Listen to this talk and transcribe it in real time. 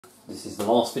This is the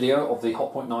last video of the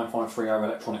Hotpoint 9530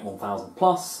 Electronic 1000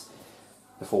 Plus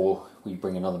before we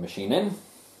bring another machine in.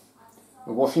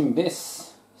 We're washing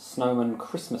this Snowman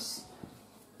Christmas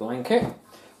blanket,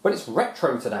 but it's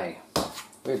retro today.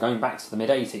 We're going back to the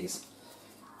mid-80s.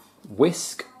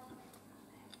 Wisk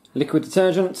Liquid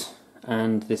Detergent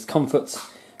and this Comfort's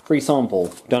free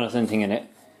sample. Don't have anything in it.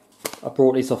 I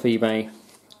brought these off eBay.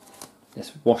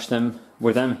 Let's wash them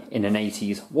with them in an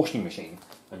 80s washing machine.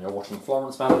 And you're watching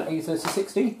Florence Van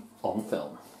A3060 on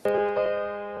film.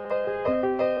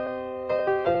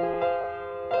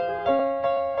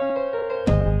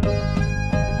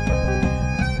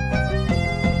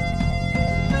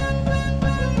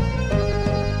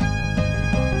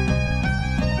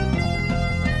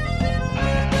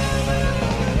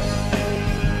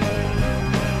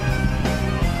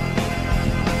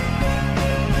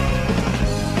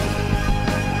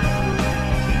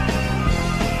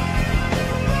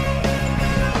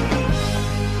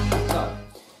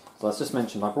 So as just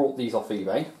mentioned, I brought these off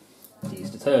eBay, these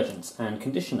detergents and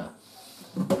conditioner.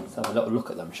 Let's have a little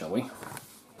look at them, shall we?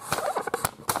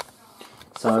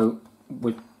 So,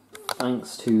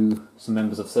 thanks to some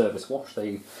members of Service Wash,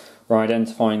 they were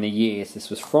identifying the years this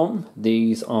was from.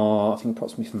 These are, I think,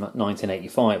 approximately from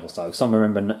 1985 or so. Some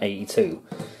remember 82.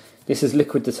 This is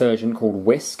liquid detergent called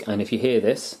Wisk, and if you hear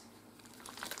this,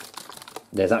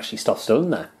 there's actually stuff still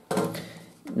in there.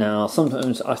 Now,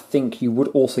 sometimes I think you would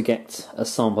also get a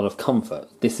sample of Comfort.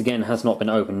 This again has not been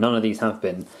opened, none of these have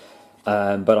been,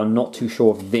 but I'm not too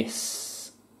sure if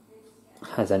this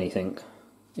has anything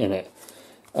in it.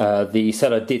 The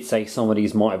seller did say some of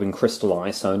these might have been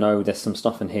crystallised, so I know there's some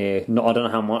stuff in here. I don't know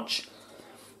how much,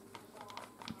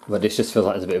 but this just feels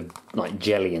like there's a bit of like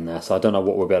jelly in there, so I don't know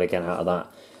what we'll be able to get out of that.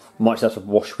 Might just have to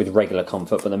wash with regular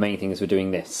Comfort, but the main thing is we're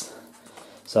doing this.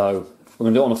 So we're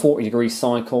going to do it on a 40-degree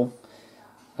cycle.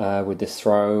 With this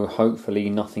throw, hopefully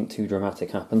nothing too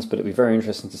dramatic happens, but it'll be very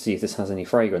interesting to see if this has any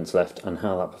fragrance left and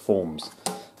how that performs.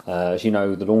 As you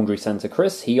know, the laundry centre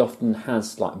Chris, he often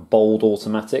has like bold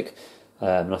automatic,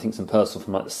 and I think some personal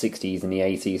from like the 60s and the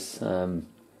 80s.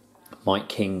 Mike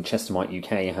King, Chester Mike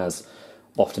UK, has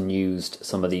often used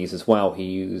some of these as well. He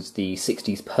used the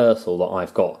 60s Persil that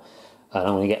I've got, and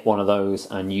I'm going to get one of those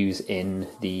and use in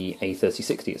the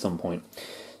A3060 at some point.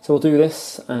 So we'll do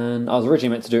this, and I was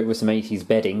originally meant to do it with some 80s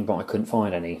bedding, but I couldn't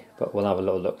find any. But we'll have a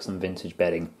little look at some vintage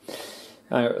bedding.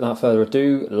 Without further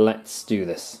ado, let's do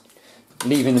this.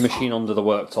 Leaving the machine under the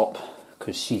worktop,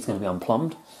 because she's going to be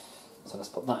unplumbed. So let's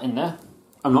put that in there.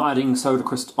 I'm not adding soda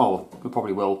crystals. Oh, we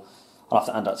probably will. I'll have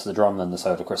to add that to the drum then, the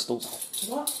soda crystals.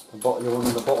 What? You're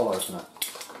running the bottle opener.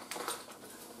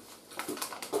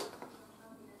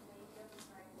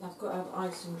 I've got to have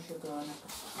icing sugar on it.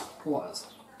 What else?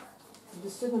 The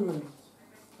cinnamon.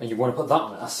 And you want to put that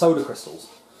on it? That's soda crystals.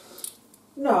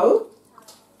 No.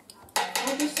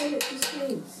 I just said it just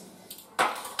needs.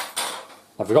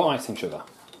 Have we got icing sugar?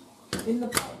 In the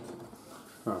pot.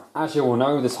 Oh. As you all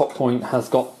know, this Hotpoint has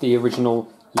got the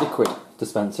original liquid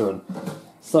dispenser in.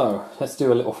 So, let's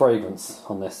do a little fragrance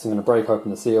on this. I'm going to break open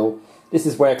the seal. This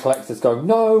is where collectors go,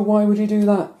 no, why would you do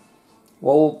that?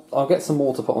 Well, I'll get some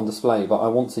more to put on display, but I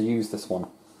want to use this one.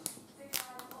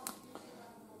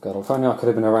 God, if only I could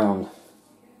have been around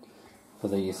for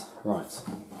these. Right,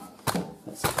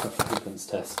 let's have a fragrance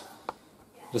test.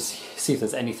 Just see if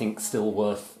there's anything still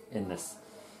worth in this.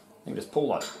 I think we just pull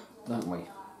like, don't we?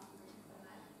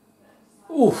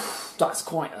 Oof, that's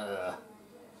quite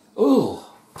ooh.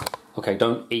 Okay,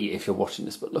 don't eat if you're watching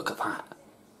this, but look at that.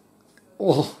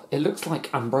 Oh, it looks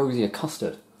like ambrosia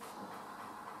custard.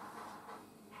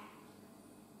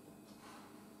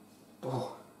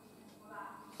 Oh.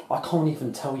 I can't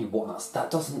even tell you what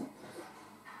that doesn't...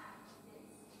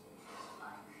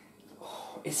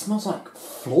 Oh, it smells like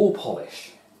floor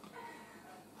polish.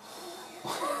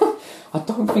 I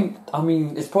don't think... I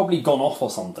mean, it's probably gone off or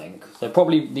something. So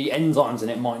probably the enzymes in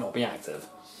it might not be active.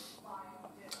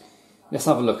 Let's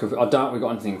have a look. I doubt we've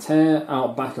got anything. Tear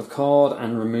out back of card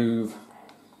and remove...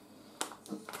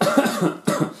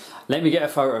 Let me get a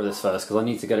photo of this first, because I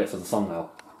need to get it for the thumbnail.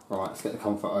 Alright, let's get the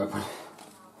Comfort open.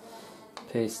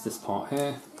 Piece this part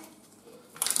here.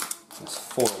 There's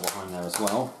foil behind there as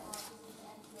well.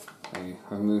 A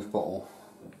remove bottle.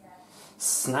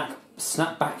 Snap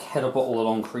back header bottle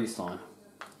along crease line.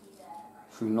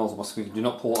 Through nozzle squeeze. Do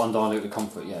not pour undiluted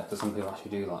Comfort, yeah, because some people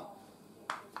actually do that.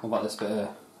 What about this bit here?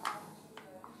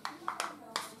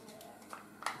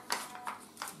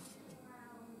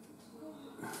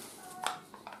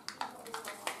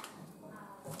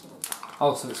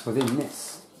 Oh, so it's within this.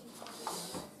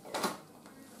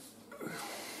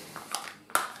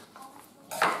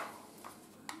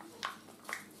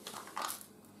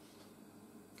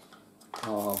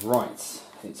 Right,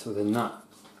 it's within that.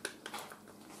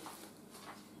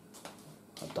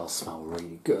 That does smell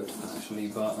really good, actually,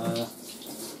 but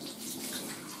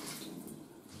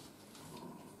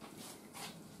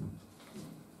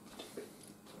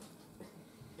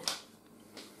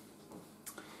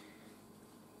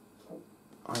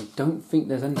I don't think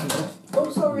there's anything left.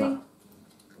 Oh, sorry.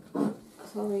 No.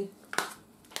 Sorry.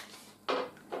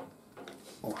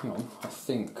 Oh, hang on, I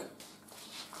think.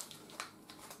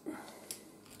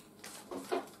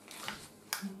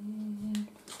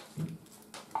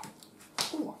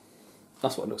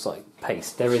 That's what it looks like,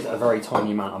 paste. There is a very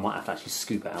tiny amount, I might have to actually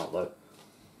scoop it out though.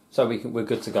 So we're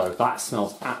good to go. That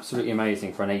smells absolutely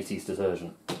amazing for an 80s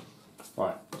detergent.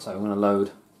 Right, so I'm going to load.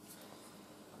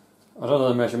 I don't know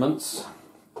the measurements.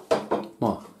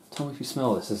 Well, tell me if you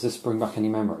smell this. Does this bring back any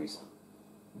memories?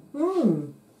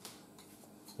 Mmm.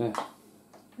 Yeah.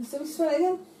 Let's me smell it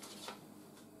again.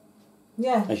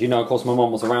 Yeah. As you know, of course, my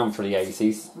mum was around for the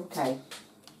 80s. Okay.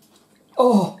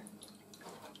 Oh!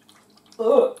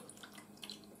 Ugh.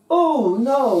 Oh,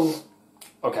 no!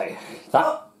 Okay,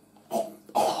 that...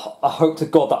 I hope to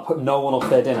God that put no one off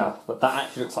their dinner, but that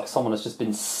actually looks like someone has just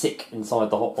been sick inside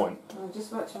the Hotpoint. I'm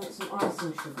just about to make some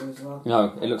icing sugar as well.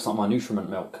 No, it looks like my nutriment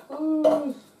milk.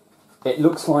 Oh. It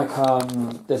looks like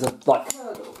there's a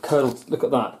curdled. Look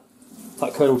at that. It's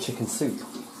like curdled chicken soup.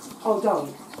 Oh,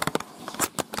 don't.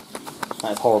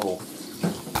 That is horrible.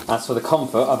 As for the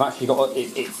comfort, I've actually got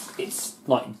it's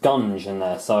like gunge in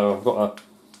there, so I've got a.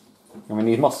 I mean,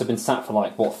 these must have been sat for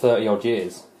like what 30 odd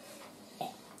years.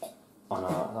 I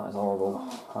know that is horrible.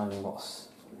 I mean, what's.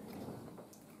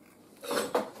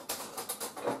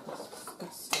 That's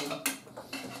disgusting.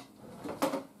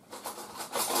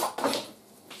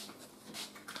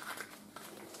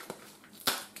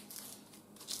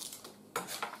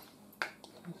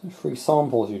 Free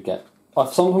samples you'd get.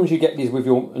 Sometimes you get these with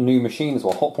your new machine as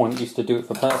well. Hotpoint used to do it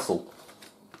for Persil.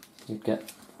 You'd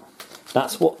get.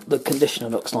 That's what the conditioner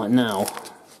looks like now.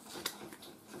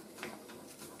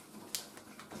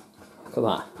 Look at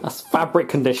that. That's fabric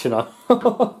conditioner.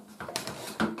 I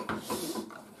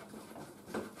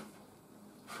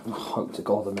hope to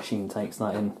God the machine takes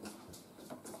that in.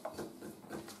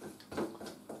 I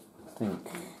think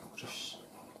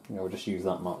we'll just use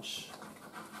that much.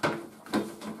 I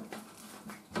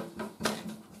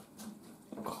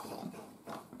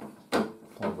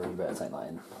really better take that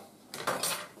in.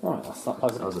 Right, that's that.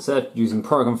 As I said, using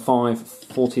program 5,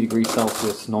 40 degrees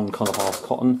Celsius, non-Colourfast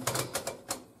cotton.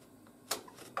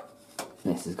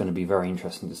 This is going to be very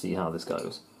interesting to see how this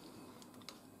goes.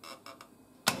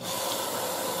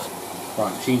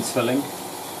 Right, machine's filling.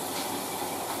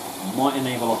 Might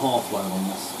enable a half load on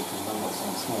this because I've got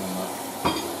something small in there.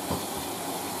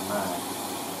 Man.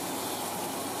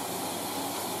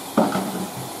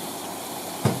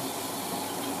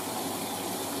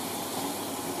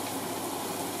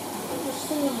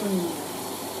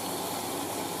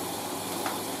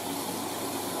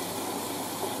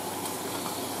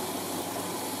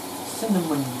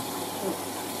 Cinnamon.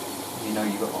 You know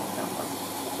you got that on camera.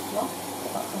 What?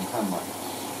 That's on camera.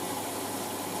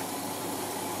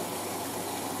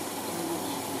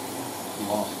 You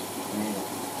are.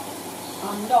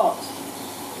 I'm not.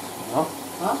 No?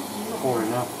 Huh? I'm not. Pouring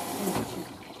now.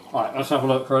 Alright, let's have a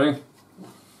look, ready?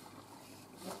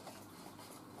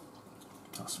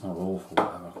 That smells awful,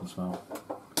 whatever I can smell.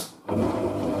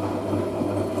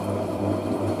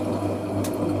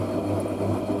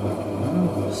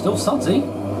 Still sudsy.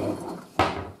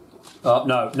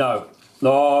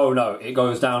 No, it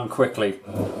goes down quickly.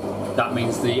 That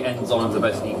means the enzymes are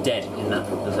basically dead in that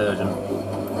detergent.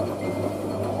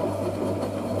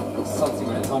 It's sudsy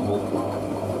when it's humble.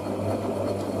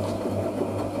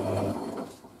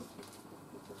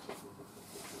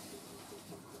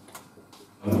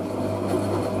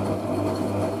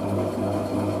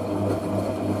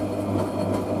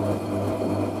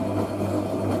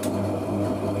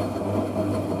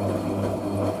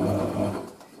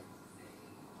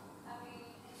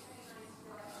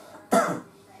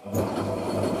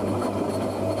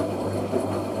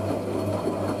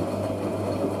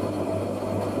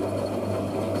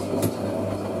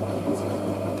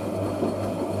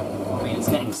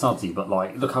 Sudsy, but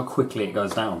like, look how quickly it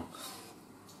goes down.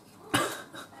 To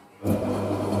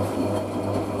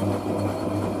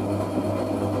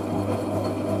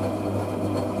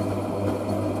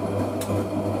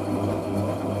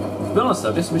be honest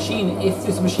though, this machine, if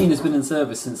this machine has been in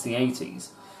service since the 80s,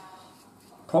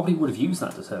 probably would have used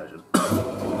that detergent.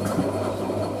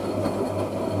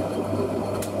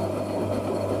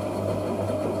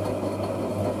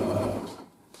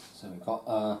 So we've got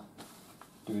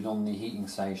do it on the heating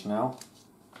stage now.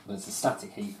 but it's a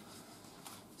static heat.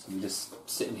 So we just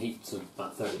sit in heat to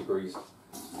about 30 degrees.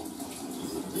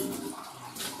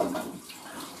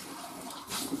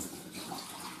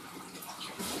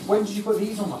 When did you put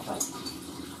these on my plate?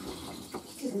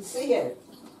 Didn't see it.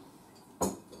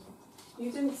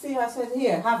 You didn't see I said,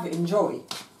 here, have it, enjoy.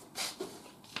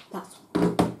 That's,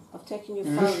 I've taken your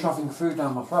You're phone. just shoving food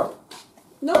down my throat.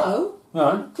 No.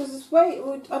 No? Because it's I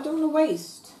don't want to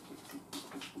waste.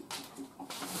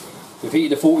 We've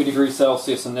heated to 40 degrees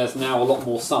Celsius and there's now a lot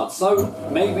more suds. So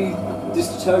maybe this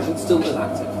detergent still is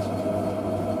active.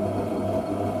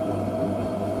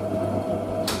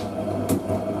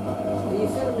 Are you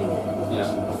filming it?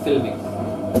 Yeah, filming.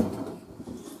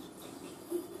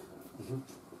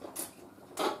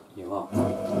 You are.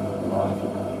 Live.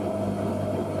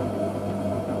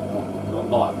 Not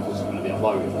live because it's going to be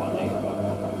uploaded one day.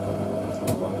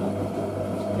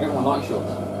 Everyone likes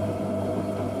yours.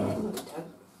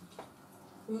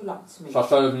 Who likes me? Shall I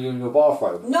show them you in your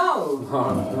bathrobe? No!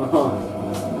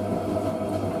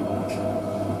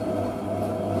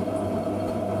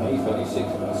 A36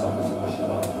 got something so shit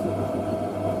like.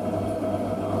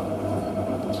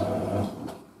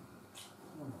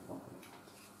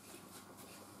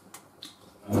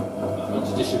 That means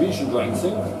a distribution drain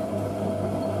soon.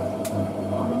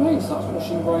 I'm amazed that's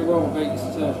washing very well with Vegas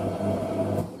detergent.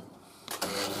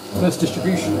 First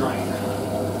distribution drain.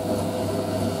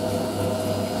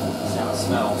 See how it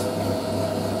smells.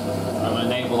 I'm going to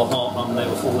enable the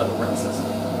full level rinses.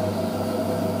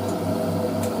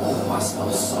 Oh, that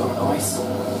smells so nice.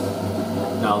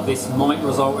 Now this might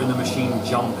result in the machine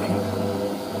jumping.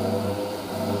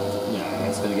 Yeah,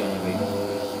 it's going to get heavy.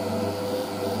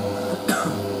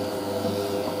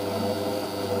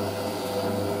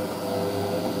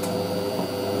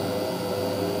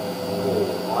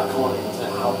 Oh, I can't even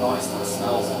tell how nice that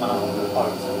smells coming out of the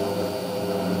boat.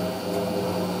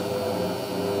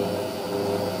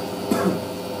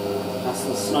 That's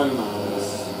the snowman.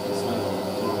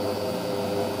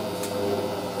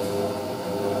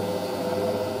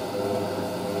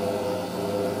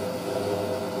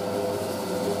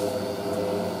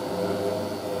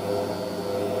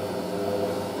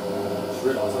 I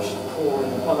realise I should pour in.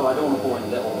 Oh no, I don't want to pour in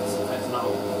little disinfectant. That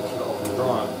will keep it off and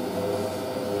dry.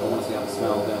 I want to see how it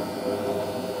smells then.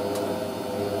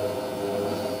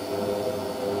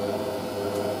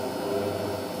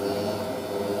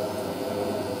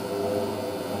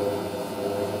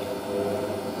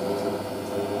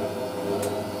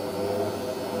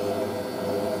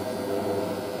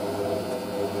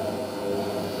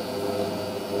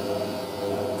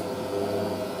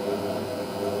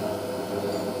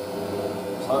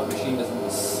 I hope the machine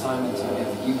doesn't slam into any of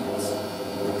the units.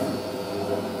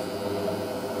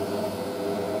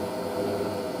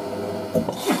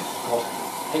 God,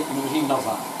 I hate when the machine does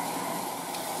that.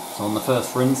 So on the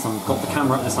first rinse, I've got the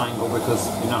camera at this angle because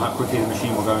you know how quickly the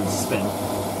machine will go into spin.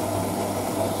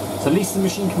 So at least the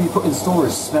machine can be put in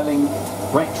storage smelling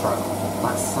retro.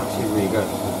 That's actually really good.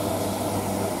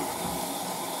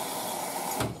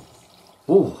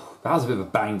 Oh, that was a bit of a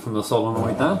bang from the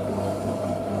solenoid there.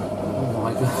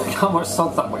 Look how much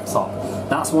suds that whips up.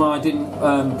 That's why I didn't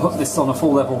put this on a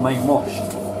full level main wash.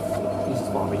 Jesus,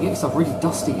 Barbie, you get yourself really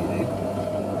dusty, you do.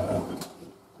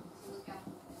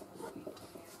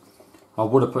 I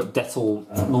would have put Dettol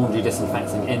laundry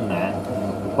disinfectant in there,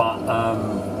 but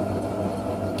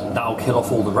that'll kill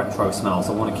off all the retro smells.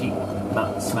 I want to keep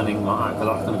that smelling like that because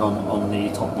that's going to go on the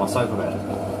top of my sofa bed.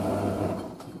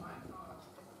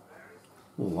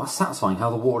 Oh, that's satisfying how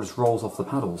the water just rolls off the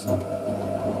paddles.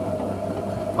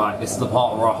 Right, this is the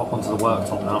part where I hop onto the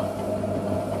worktop now.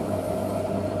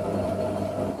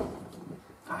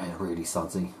 That is really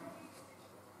sudsy.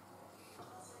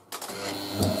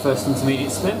 First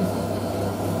intermediate spin.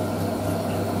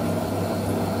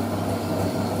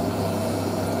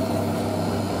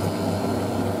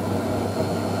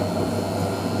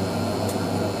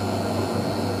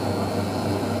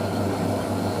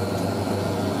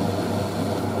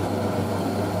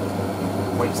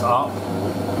 Wakes up.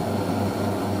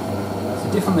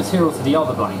 Different material to the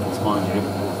other blankets, mind you.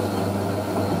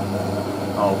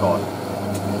 Oh god.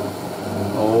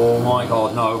 Oh my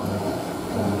god, no.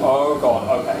 Oh god,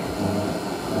 okay.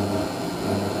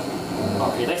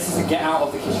 Okay, this is a get out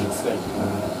of the kitchen spin.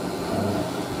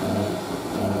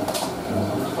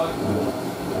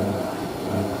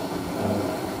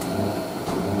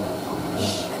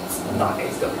 Shit, that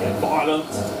is going to get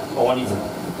violent. Oh, I need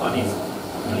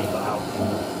that out.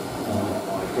 Oh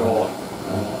my god.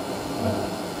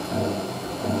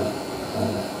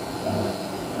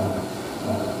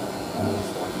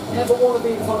 Never want to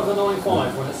be in front of a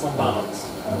 9.5 when it's unbalanced.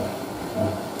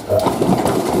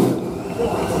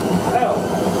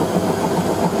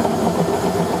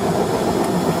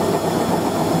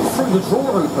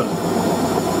 open.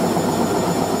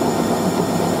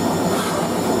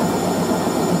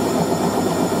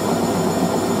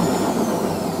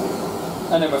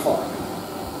 And then we're fine.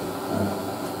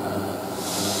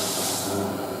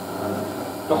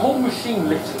 The whole machine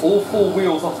lifted all 4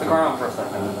 wheels off the ground for a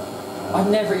second. I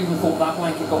never even thought that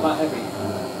blanket got that heavy.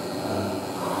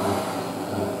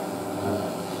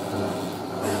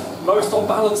 Most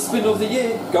on-balance spin of the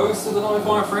year goes to the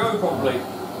 9530 probably.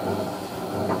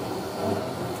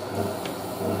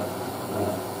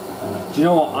 Do you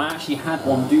know what? I actually had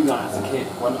one do that as a kid.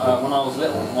 When I was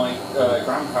little, my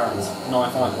grandparents'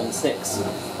 9516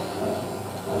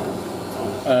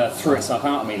 threw itself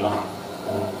out of me like.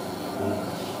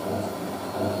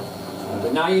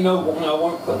 But now you know why I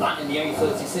won't put that in the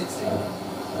A3060.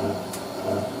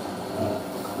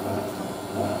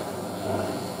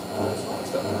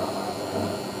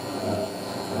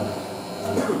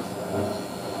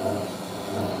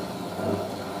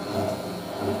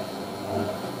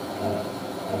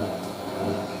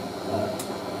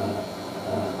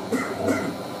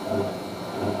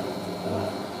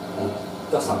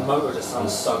 That motor just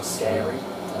sounds so scary.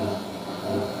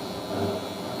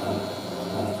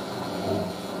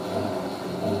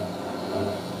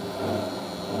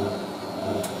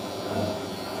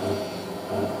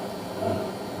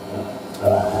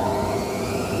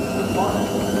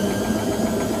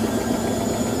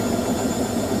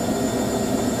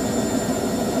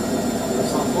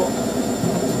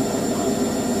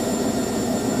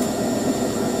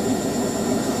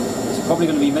 There's probably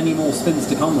going to be many more spins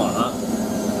to come like that.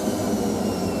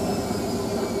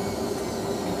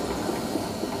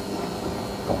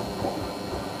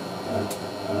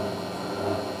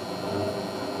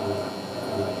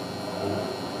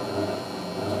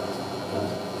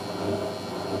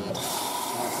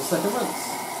 Second rinse.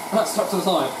 That's stuck to the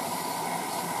side.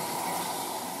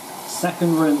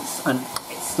 Second rinse, and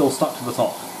it's still stuck to the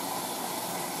top.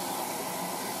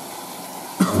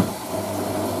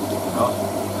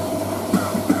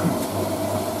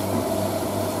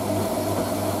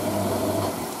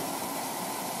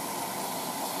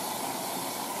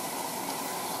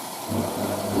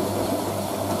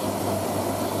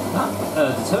 That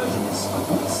detergent is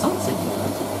quite salty.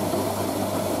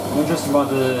 I'm interested by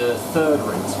the third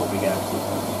rinse what we get.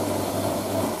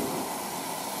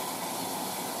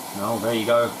 Oh, there you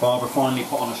go. Barbara finally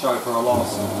put on a show for her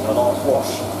last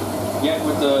wash. Yet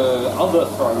with the other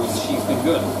throws, she's been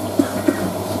good.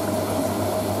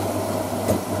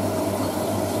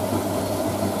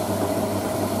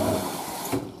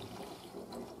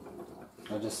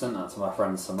 I just sent that to my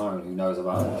friend Simone, who knows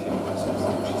about it. She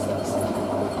says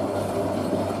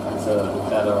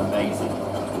they're amazing.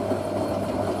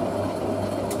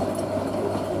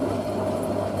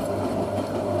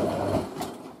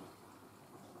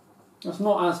 It's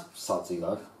not as salty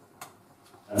though.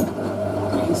 You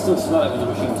can still smell it when the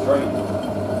machine's draining.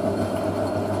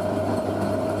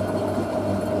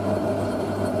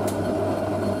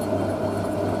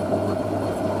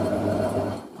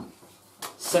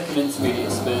 Second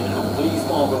intermediate spin, and please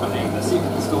Barbara behave. Let's see if we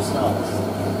can still smell this.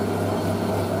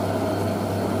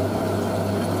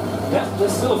 Yeah,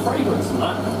 there's still a fragrance in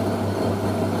that.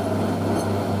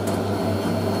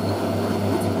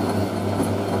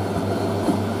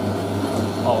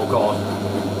 Oh god.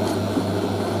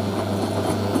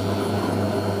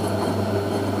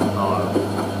 Oh.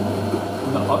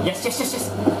 No. Oh, yes.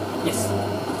 Yes.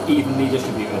 Evenly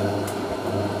distributed.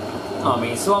 I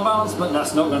mean, it's still unbalanced, but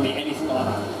that's not going to be anything like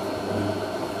that.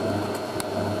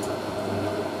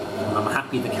 And I'm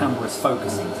happy the camera's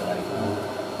focusing today.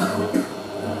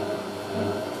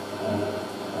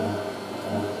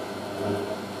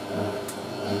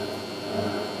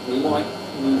 We might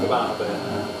move about a bit.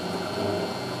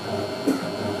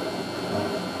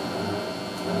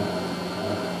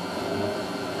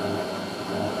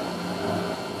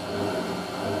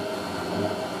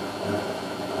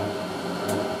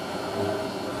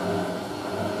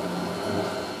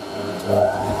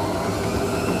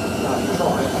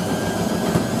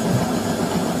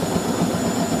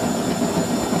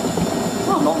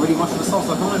 Not really much of a sauce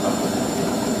I can either.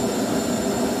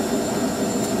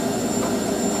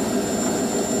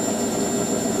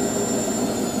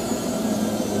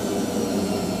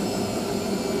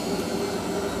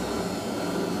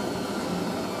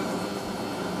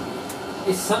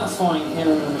 It's satisfying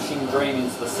hearing the machine drain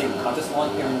into the sink. I just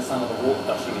like hearing the sound of the water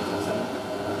gushing into the sink.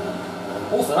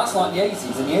 Also, that's like the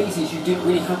 80s. In the 80s, you didn't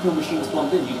really have your machines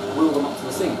plumbed in. You wheel them up to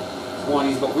the sink. That's why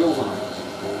these got wheels on them.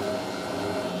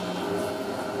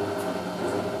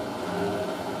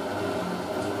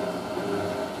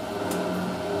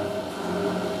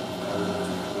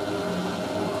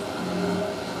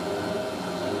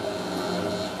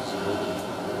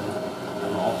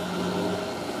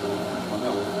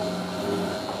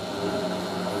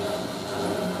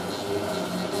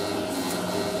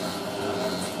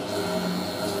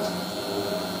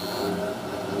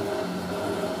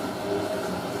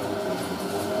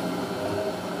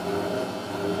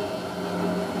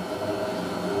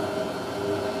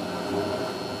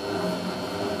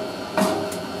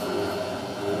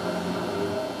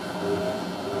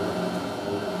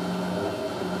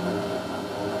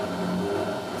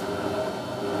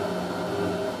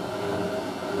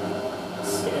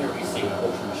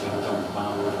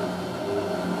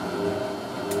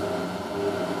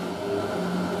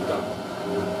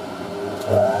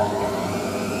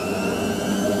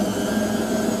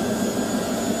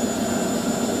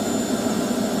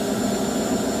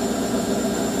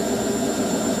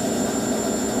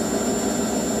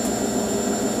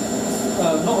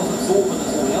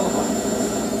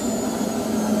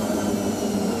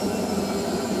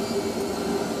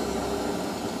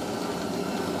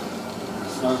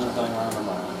 snowball going round and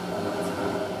round.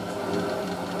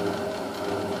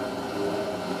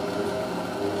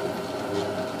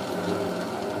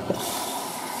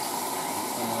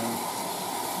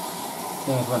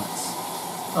 Third rinse.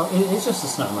 Oh, it's just a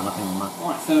snowman, I think, on that.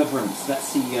 Right, third rinse. Let's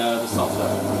see the stuff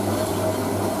there.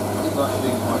 It's actually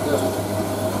doing quite good.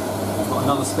 Got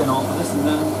another spin off of this and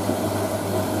then.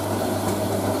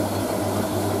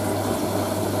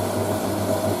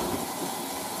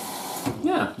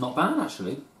 Yeah, not bad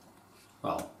actually.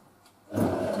 Well.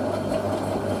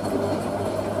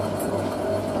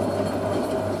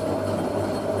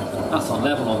 That's on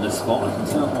level on this spot, I can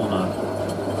tell. Oh no.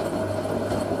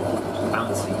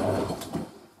 Bouncy.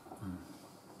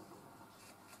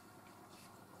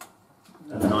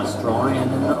 And a nice dry,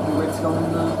 and then that'll be ready to go in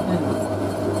the bin.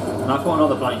 And I've got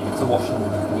another blanket to wash in the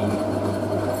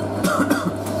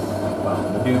well,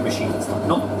 the new machine.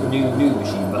 Not the new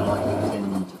machine, but like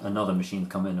in another machine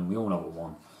come in, and we all know what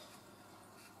one.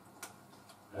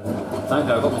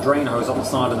 Thankfully, I've got the drain hose on the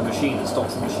side of the machine that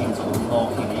stops the machine sort of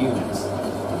marking the units.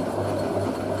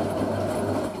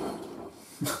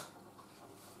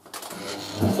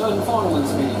 Third and final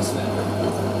intermediate spin. A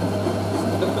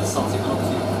little bit salty, but not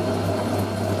too.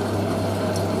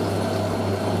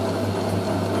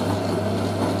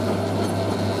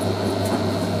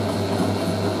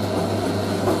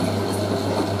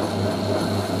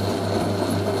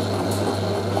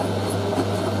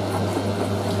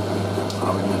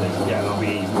 Yeah, that'll be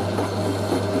easy.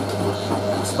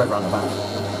 Spread around the back.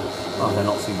 Oh, they're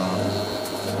not too bad.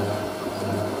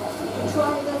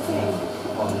 Try the thing.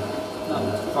 What? No.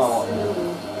 Oh,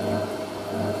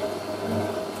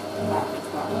 what?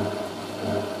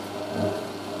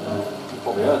 You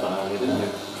probably heard that earlier, didn't you?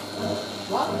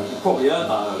 What? You probably heard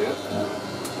that earlier.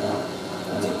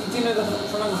 Did you know the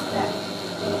tremendous...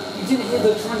 You didn't hear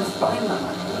the tremendous bang that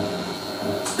man?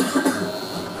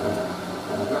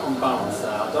 We're on balance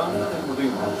there. I don't think we'll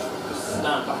do much. Just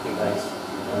stand back in case.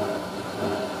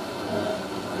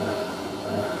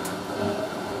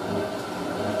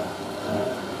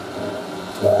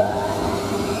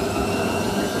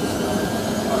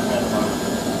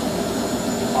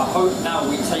 I hope now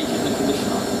we've taken the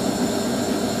conditioner.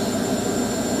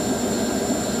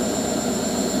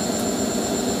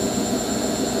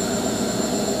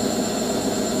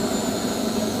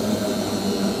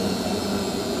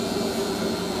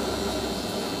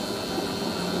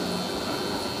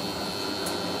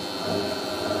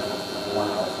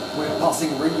 Wow, we're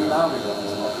passing really loudly on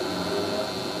this one.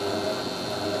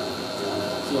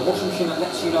 So your washing machine that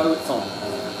lets you know it's on.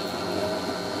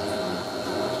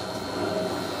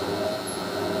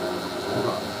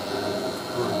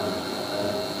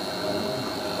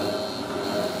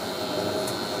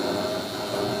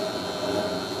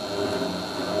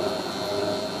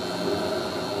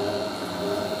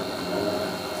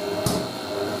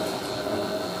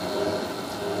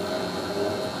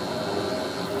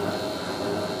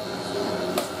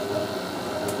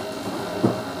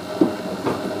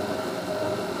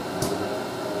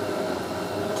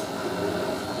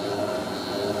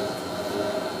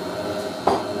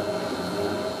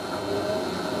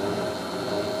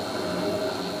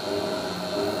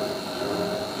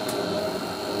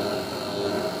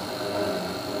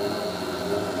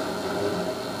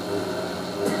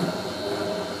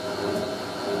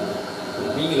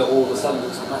 All of a sudden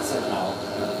looks massive now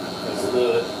because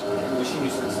the machine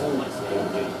is so small next to the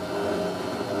LG.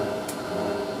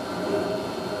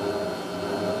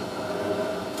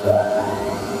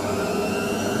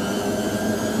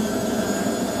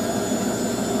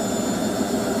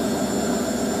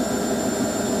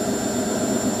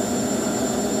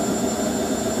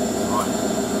 Right,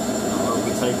 now we'll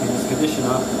be taking this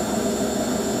conditioner.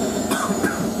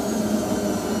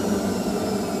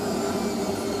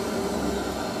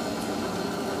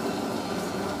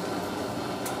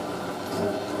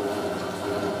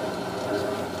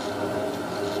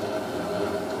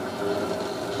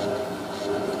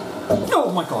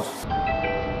 Oh my god!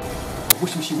 I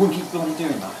wish she wouldn't keep bloody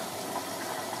doing that.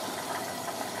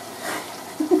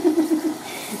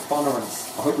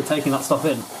 Tolerance. I hope we're taking that stuff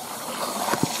in.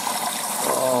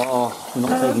 Oh, we're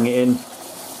not taking it in.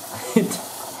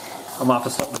 I might have to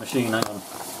stop the machine, hang on.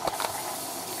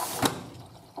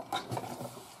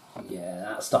 Yeah,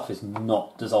 that stuff is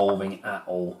not dissolving at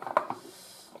all.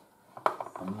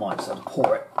 I might just have to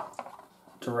pour it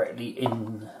directly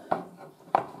in.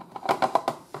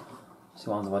 See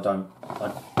what happens if I don't. I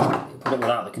put it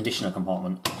without the conditioner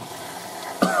compartment.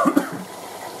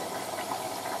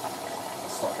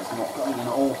 Stuff is not going in at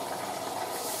all.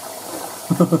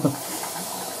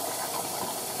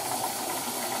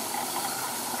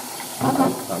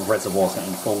 That reservoir's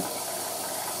getting full.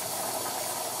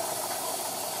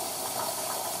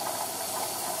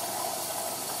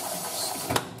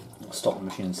 I'll stop the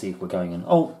machine and see if we're going in.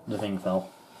 Oh, the thing fell.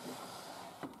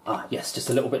 Ah, yes, just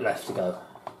a little bit left to go.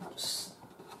 Just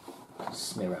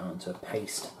smear it out into a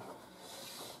paste.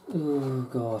 Oh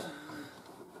god.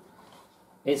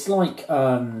 It's like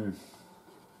the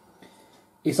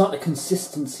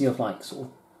consistency of like sort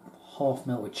of half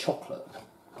melted chocolate.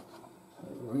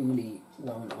 It really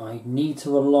won't. I need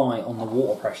to rely on the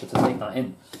water pressure to take that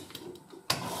in.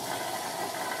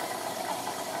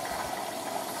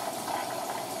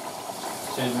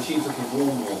 So the machine's looking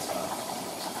warm water.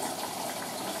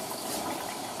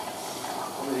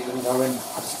 I'm really going to go in.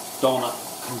 I just don't want it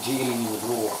congealing in the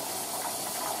drawer.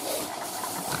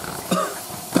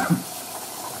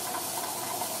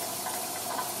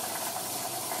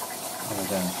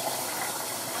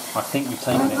 I think you've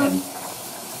taken it in.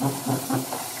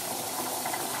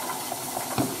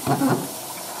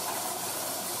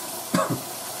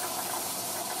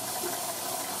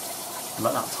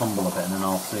 Let that tumble a bit and then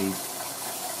I'll see.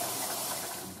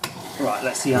 Right,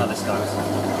 let's see how this goes.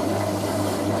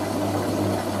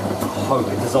 I hope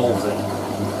it dissolves it.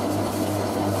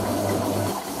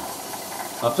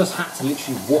 I've just had to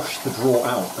literally wash the drawer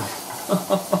out.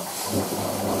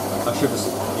 I should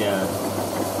have, yeah.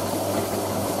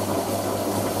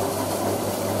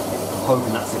 I'm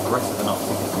hoping that's aggressive enough to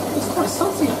get. It's quite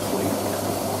salty actually.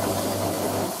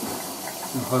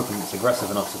 I'm hoping it's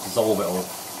aggressive enough to dissolve it all.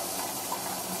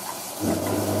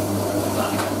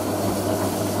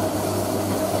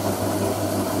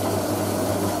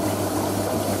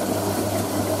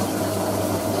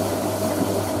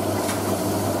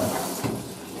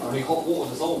 Only hot water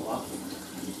dissolve that.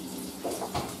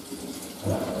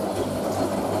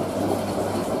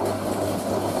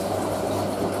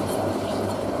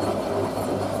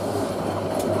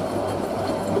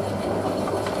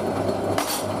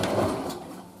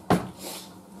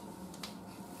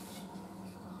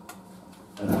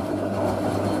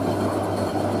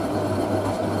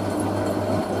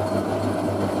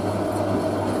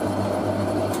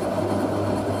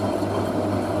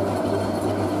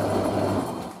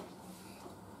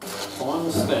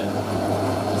 Final spin.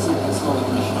 Let's see if it's not a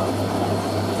conditioner.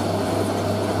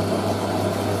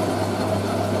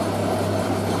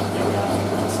 There we are.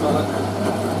 Smell it.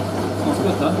 Smells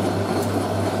good though.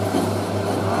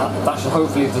 That should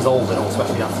hopefully have dissolved it all,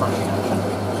 especially that thrashing action.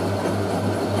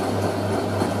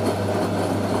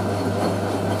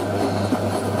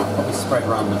 Probably spread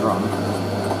around the drum.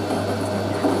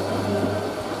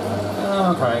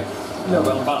 Okay. A little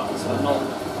bit unbalanced, but not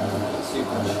too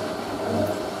much.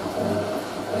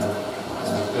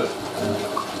 Good.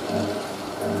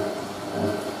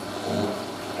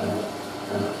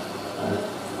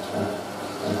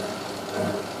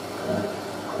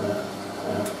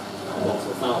 Lots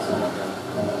of thousand again.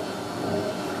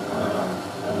 I don't know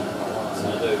what it's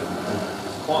going to do.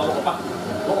 Quite a lot of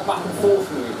back and forth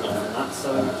movement on that, so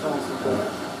chance of good.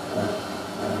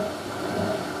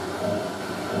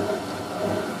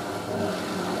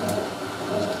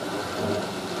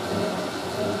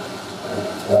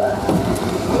 Oh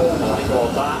my god,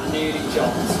 that nearly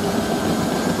jumped.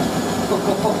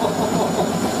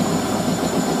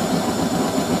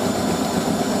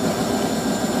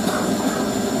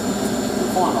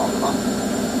 Fine off, huh?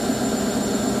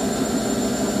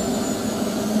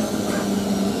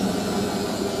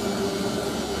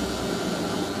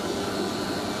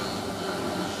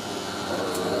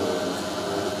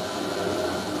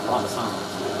 I like the sound.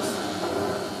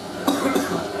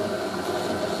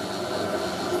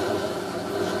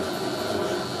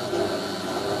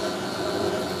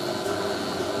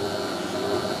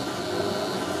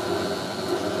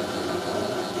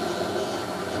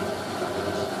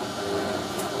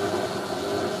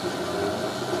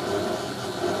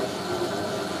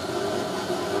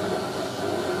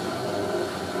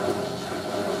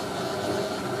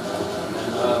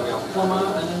 Plumber,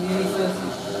 and then the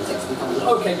A3060 comes in.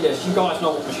 Okay, yes, you guys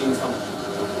know what machines come in.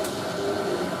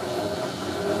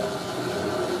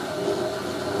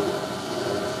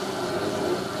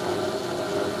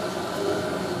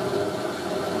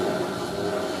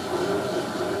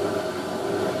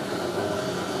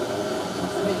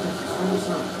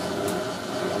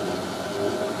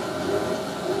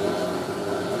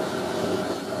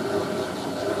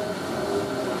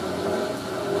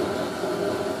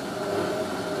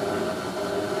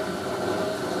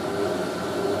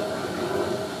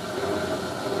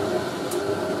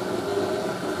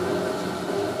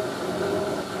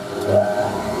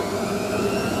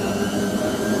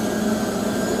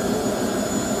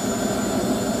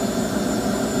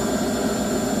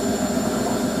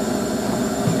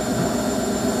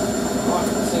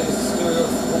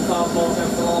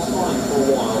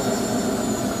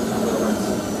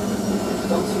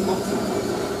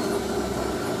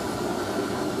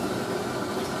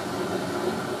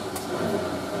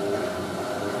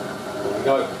 we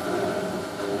go.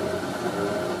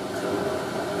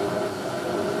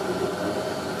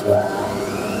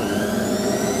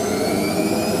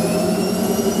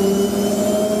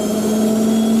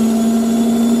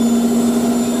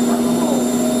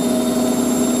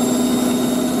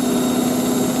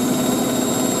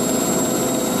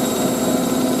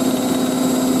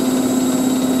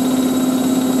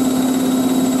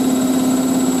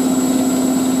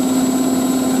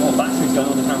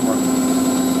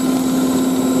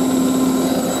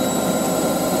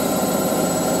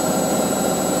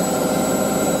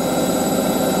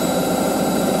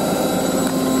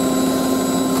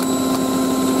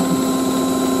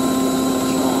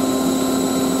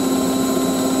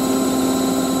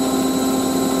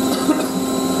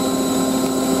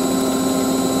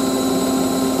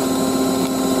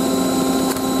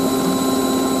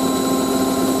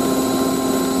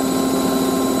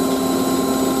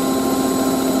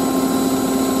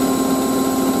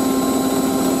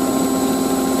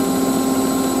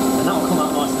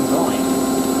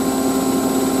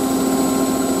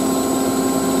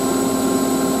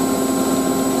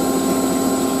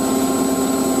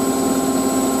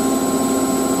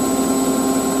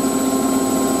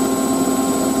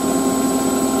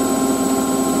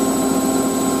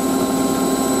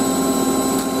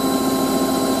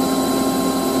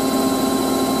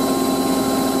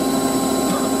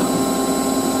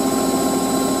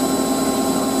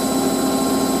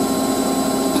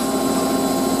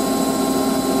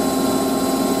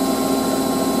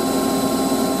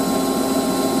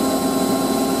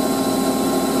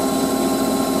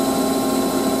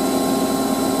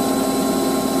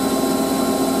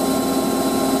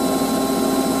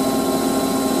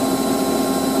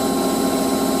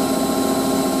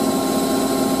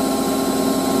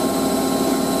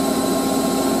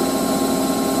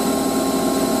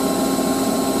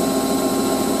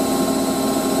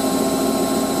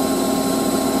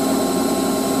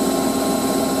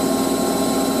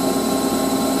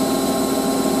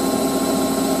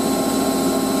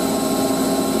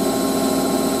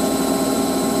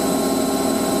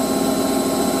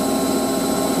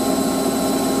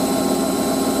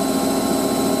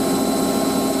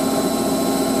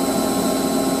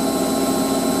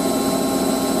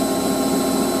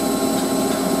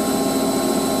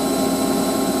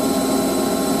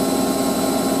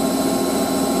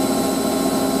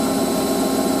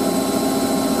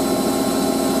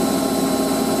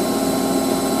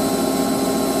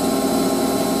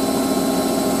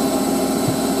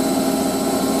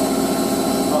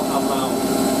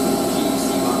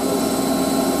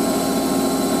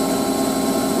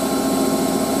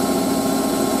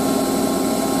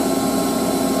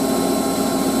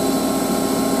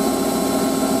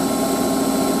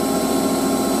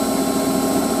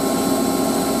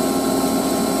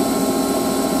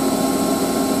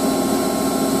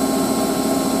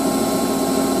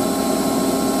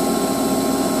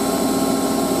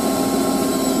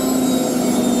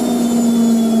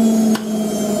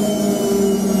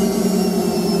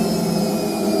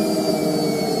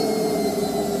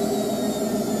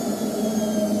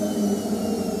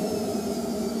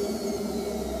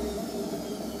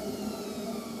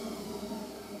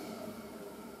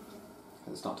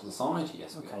 Start to the side,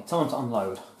 yes. Okay, time to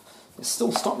unload. It's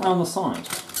still stuck around the side,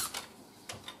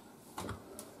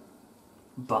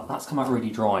 but that's come out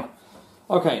really dry.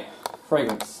 Okay,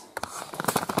 fragrance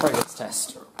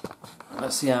test.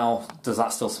 Let's see how, does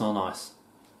that still smell nice?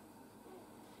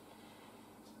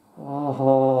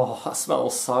 Oh, that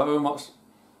smells so much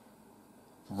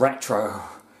retro.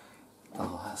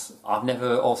 Oh, I've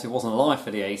never, obviously wasn't alive for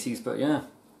the 80s, but yeah.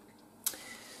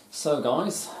 So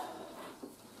guys,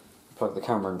 plug the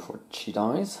camera in before she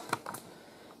dies.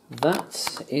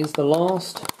 That is the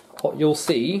last what you'll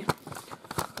see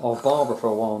of Barbara for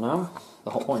a while now.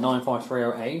 The Hotpoint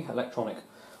 9530A electronic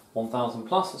 1000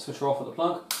 plus. Let's switch her off at the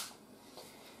plug.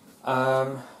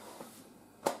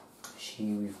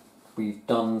 We've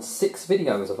done 6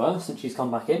 videos of her since she's come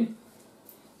back in.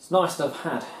 It's nice to have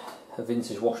had a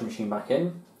vintage washing machine back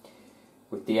in,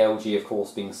 with the LG of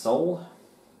course being sold.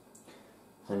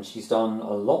 And she's done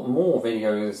a lot more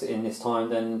videos in this time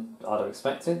than I'd have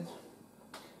expected.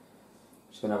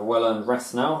 She's going to have a well-earned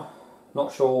rest now.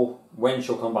 Not sure when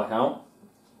she'll come back out,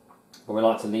 but we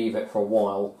like to leave it for a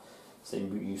while so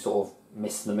you sort of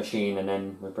miss the machine and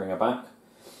then we bring her back.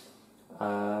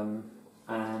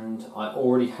 And I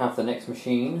already have the next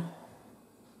machine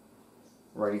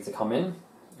ready to come in,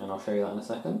 and I'll show you that in a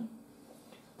second.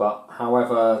 But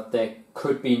however, there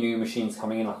could be new machines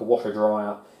coming in, like a washer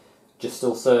dryer. Just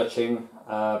still searching,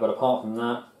 but apart from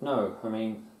that, no. I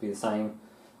mean, be the same.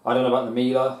 I don't know about the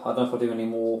Miele. I don't know if I'll do any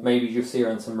more. Maybe you'll see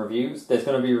her in some reviews. There's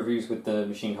going to be reviews with the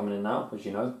machine coming in now, as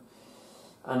you know.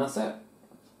 And that's it.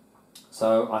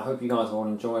 So I hope you guys all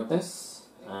enjoyed this.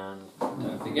 And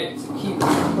don't forget to keep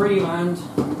it free and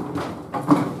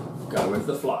go with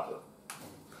the flow.